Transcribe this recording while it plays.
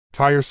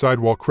Tire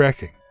sidewall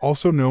cracking,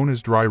 also known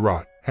as dry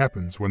rot,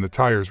 happens when the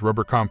tire's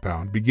rubber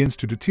compound begins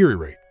to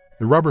deteriorate.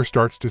 The rubber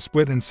starts to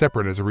split and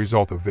separate as a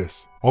result of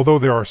this. Although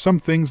there are some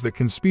things that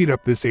can speed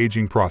up this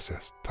aging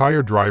process,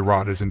 tire dry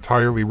rot is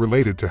entirely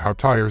related to how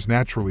tires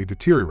naturally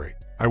deteriorate.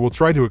 I will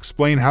try to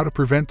explain how to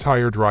prevent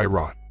tire dry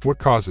rot, what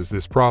causes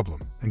this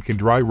problem, and can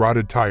dry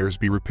rotted tires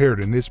be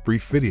repaired in this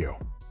brief video.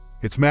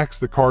 It's Max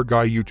the Car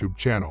Guy YouTube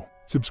channel.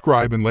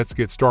 Subscribe and let's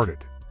get started.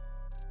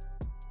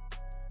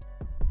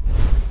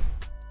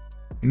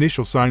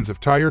 Initial signs of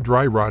tire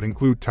dry rot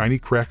include tiny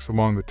cracks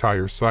along the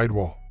tire's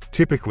sidewall.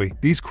 Typically,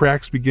 these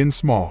cracks begin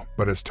small,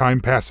 but as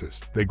time passes,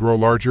 they grow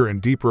larger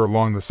and deeper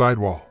along the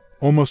sidewall.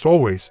 Almost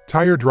always,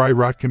 tire dry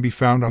rot can be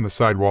found on the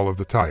sidewall of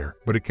the tire,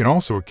 but it can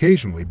also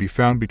occasionally be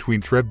found between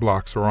tread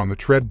blocks or on the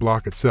tread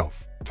block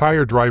itself.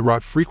 Tire dry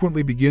rot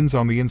frequently begins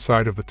on the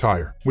inside of the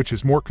tire, which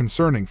is more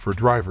concerning for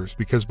drivers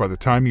because by the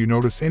time you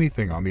notice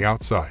anything on the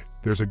outside,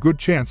 there's a good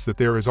chance that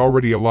there is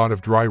already a lot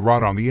of dry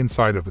rot on the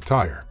inside of the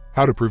tire.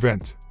 How to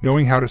prevent.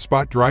 Knowing how to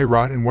spot dry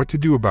rot and what to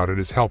do about it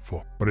is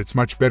helpful, but it's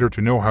much better to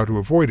know how to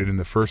avoid it in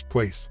the first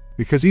place.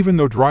 Because even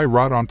though dry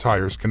rot on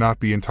tires cannot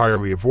be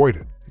entirely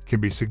avoided, it can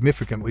be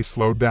significantly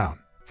slowed down.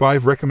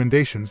 5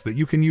 recommendations that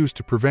you can use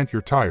to prevent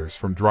your tires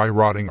from dry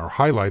rotting are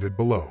highlighted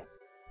below.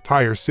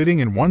 Tires sitting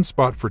in one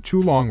spot for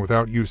too long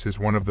without use is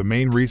one of the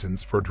main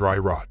reasons for dry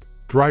rot.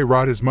 Dry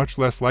rot is much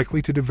less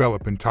likely to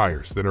develop in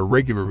tires that are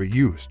regularly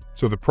used,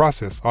 so the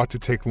process ought to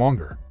take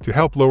longer. To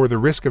help lower the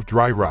risk of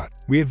dry rot,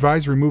 we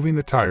advise removing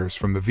the tires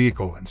from the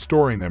vehicle and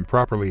storing them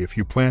properly if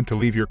you plan to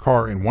leave your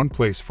car in one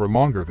place for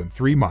longer than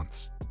 3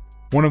 months.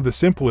 One of the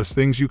simplest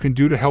things you can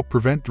do to help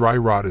prevent dry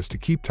rot is to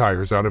keep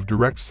tires out of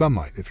direct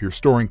sunlight if you're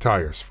storing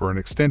tires for an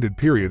extended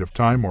period of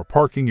time or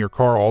parking your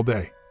car all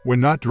day. When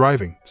not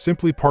driving,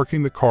 simply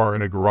parking the car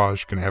in a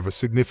garage can have a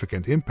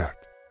significant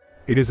impact.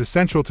 It is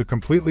essential to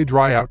completely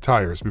dry out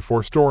tires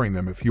before storing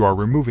them if you are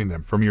removing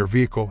them from your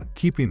vehicle and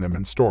keeping them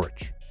in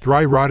storage.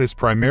 Dry rot is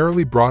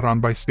primarily brought on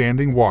by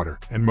standing water,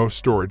 and most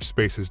storage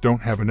spaces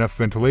don't have enough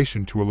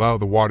ventilation to allow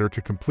the water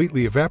to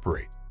completely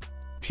evaporate.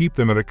 Keep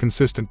them at a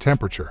consistent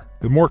temperature.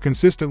 The more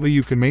consistently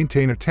you can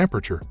maintain a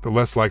temperature, the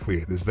less likely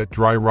it is that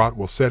dry rot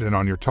will set in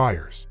on your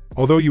tires.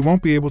 Although you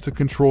won't be able to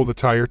control the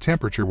tire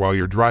temperature while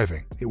you're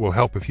driving, it will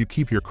help if you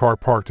keep your car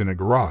parked in a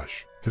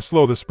garage. To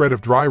slow the spread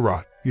of dry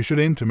rot, you should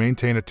aim to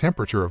maintain a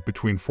temperature of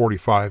between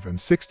 45 and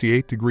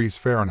 68 degrees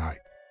Fahrenheit.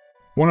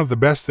 One of the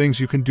best things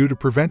you can do to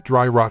prevent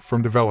dry rot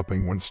from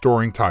developing when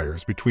storing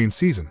tires between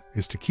seasons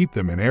is to keep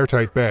them in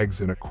airtight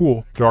bags in a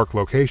cool, dark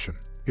location.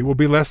 It will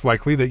be less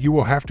likely that you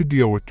will have to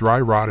deal with dry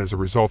rot as a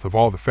result of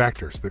all the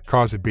factors that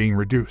cause it being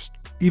reduced.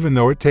 Even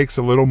though it takes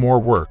a little more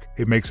work,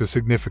 it makes a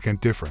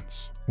significant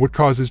difference. What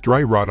causes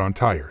dry rot on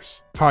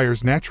tires?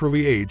 Tires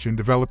naturally age and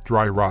develop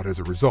dry rot as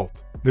a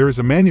result. There is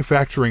a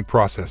manufacturing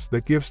process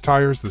that gives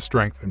tires the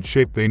strength and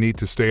shape they need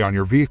to stay on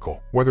your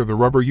vehicle, whether the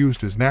rubber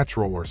used is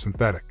natural or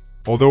synthetic.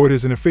 Although it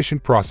is an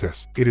efficient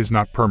process, it is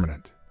not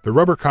permanent. The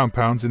rubber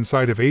compounds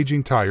inside of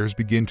aging tires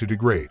begin to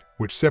degrade,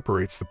 which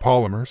separates the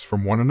polymers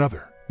from one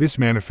another. This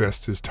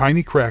manifests as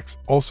tiny cracks,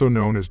 also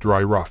known as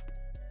dry rot.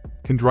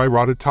 Can dry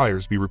rotted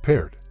tires be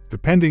repaired?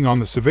 Depending on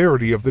the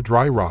severity of the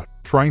dry rot,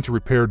 trying to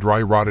repair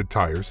dry rotted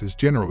tires is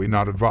generally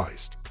not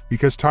advised.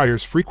 Because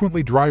tires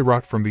frequently dry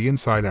rot from the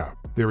inside out,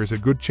 there is a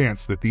good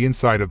chance that the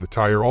inside of the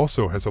tire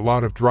also has a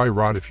lot of dry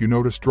rot if you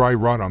notice dry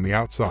rot on the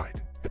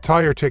outside. A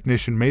tire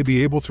technician may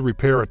be able to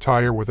repair a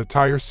tire with a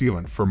tire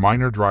sealant for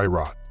minor dry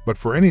rot, but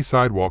for any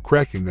sidewall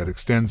cracking that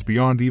extends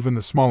beyond even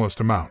the smallest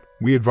amount,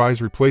 we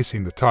advise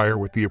replacing the tire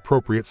with the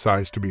appropriate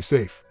size to be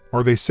safe.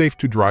 Are they safe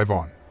to drive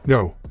on?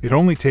 No, it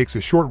only takes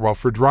a short while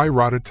for dry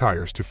rotted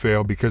tires to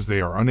fail because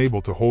they are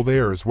unable to hold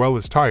air as well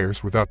as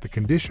tires without the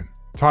condition.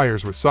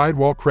 Tires with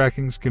sidewall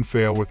crackings can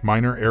fail with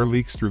minor air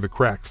leaks through the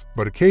cracks,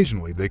 but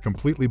occasionally they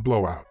completely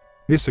blow out.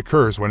 This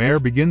occurs when air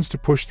begins to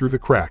push through the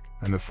crack,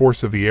 and the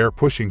force of the air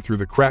pushing through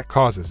the crack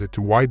causes it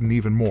to widen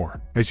even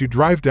more. As you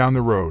drive down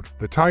the road,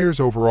 the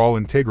tire's overall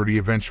integrity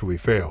eventually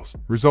fails,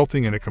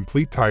 resulting in a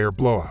complete tire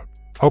blowout.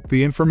 Hope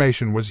the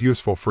information was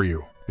useful for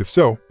you. If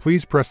so,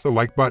 please press the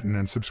like button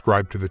and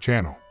subscribe to the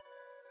channel.